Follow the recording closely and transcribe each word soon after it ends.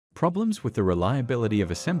Problems with the reliability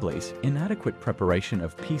of assemblies, inadequate preparation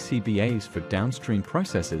of PCBAs for downstream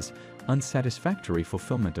processes, unsatisfactory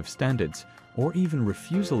fulfillment of standards, or even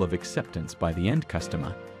refusal of acceptance by the end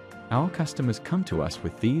customer. Our customers come to us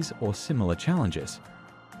with these or similar challenges.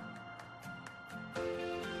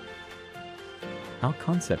 Our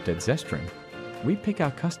concept at Zestron: we pick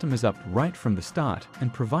our customers up right from the start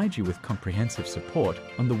and provide you with comprehensive support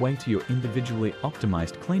on the way to your individually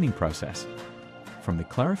optimized cleaning process. From the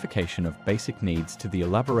clarification of basic needs to the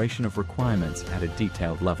elaboration of requirements at a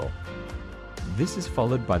detailed level. This is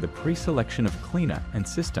followed by the pre-selection of cleaner and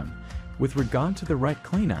system. With regard to the right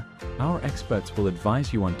cleaner, our experts will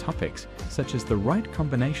advise you on topics such as the right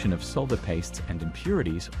combination of solder pastes and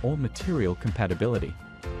impurities or material compatibility.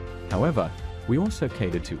 However, we also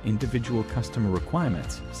cater to individual customer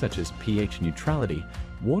requirements such as pH neutrality,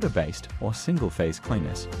 water-based or single-phase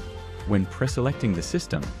cleaners. When pre-selecting the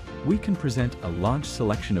system, we can present a large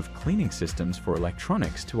selection of cleaning systems for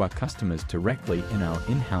electronics to our customers directly in our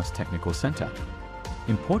in-house technical center.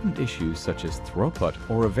 Important issues such as throughput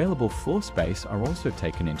or available floor space are also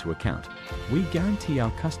taken into account. We guarantee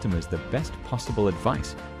our customers the best possible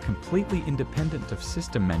advice, completely independent of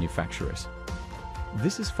system manufacturers.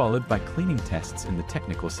 This is followed by cleaning tests in the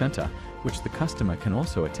technical center, which the customer can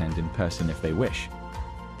also attend in person if they wish.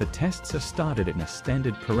 The tests are started in a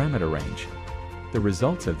standard parameter range. The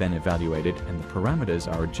results are then evaluated and the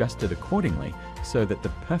parameters are adjusted accordingly so that the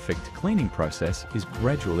perfect cleaning process is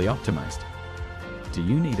gradually optimized. Do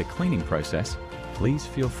you need a cleaning process? Please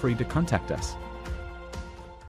feel free to contact us.